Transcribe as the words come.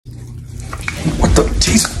What the?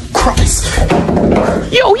 Jesus Christ.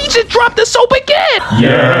 Yo, he just dropped the soap again!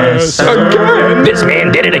 Yes, again! This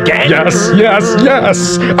man did it again?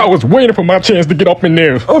 Yes! I was waiting for my chance to get up in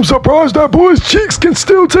there. I'm surprised that boy's cheeks can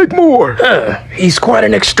still take more. He's quite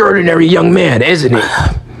an extraordinary young man, isn't he?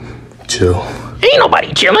 Chill. Ain't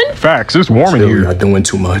nobody chilling. Facts, it's warm in Chill, here. you're not doing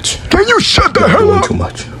too much. Can you shut the You're hell doing up? too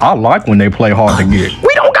much. I like when they play hard to get.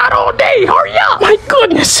 We don't got all day, hurry up! My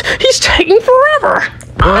goodness, he's taking forever.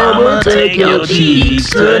 I'ma take your cheeks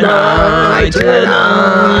tonight.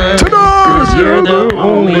 Tonight! You're the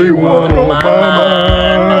only one on my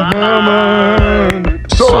mind.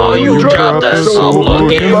 So you dropped the soap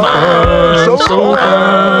looking fine, so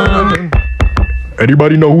fine.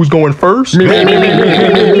 Anybody know who's going first? I'm going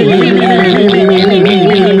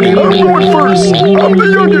first. I'm the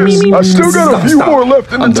youngest. I still got a few more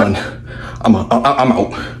left in the I'm done. I'm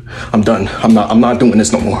out. I'm done. I'm not doing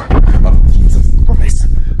this no more.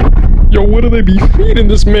 Yo, what do they be feeding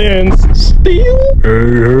this man? Steel?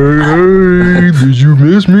 Hey, did you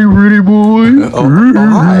miss me, pretty boy?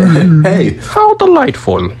 Hi. Hey. How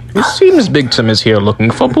delightful. It seems Big Tim is here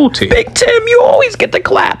looking for booty. Big Tim, you always get the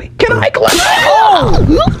clap. Can I clap?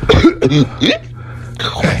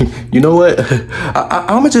 You know what?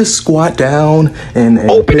 I'ma just squat down and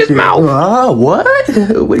Open his mouth. What?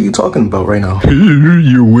 What are you talking about right now?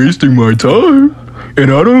 You're wasting my time. And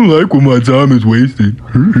I don't like when my time is wasted.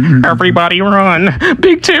 Everybody run.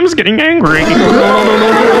 Big Tim's getting angry.